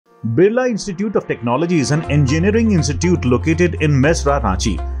Birla Institute of Technology is an engineering institute located in Mesra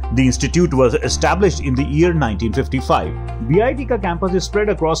Ranchi. The institute was established in the year 1955. BIT का campus is spread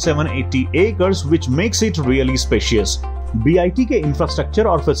across 780 acres, which makes it really spacious. BIT के infrastructure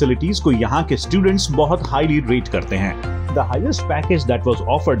और facilities को यहाँ के students बहुत highly rate करते हैं. The highest package that was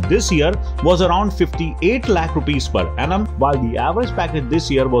offered this year was around 58 lakh rupees per annum, while the average package this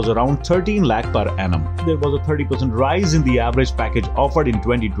year was around 13 lakh per annum. There was a 30% rise in the average package offered in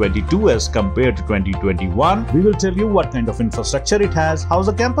 2022 as compared to 2021. We will tell you what kind of infrastructure it has, how's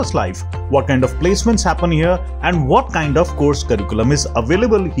the campus life, what kind of placements happen here, and what kind of course curriculum is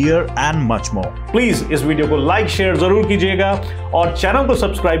available here, and much more. Please इस video को like share जरूर कीजिएगा और channel को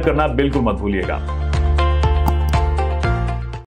subscribe करना बिल्कुल मत भूलिएगा।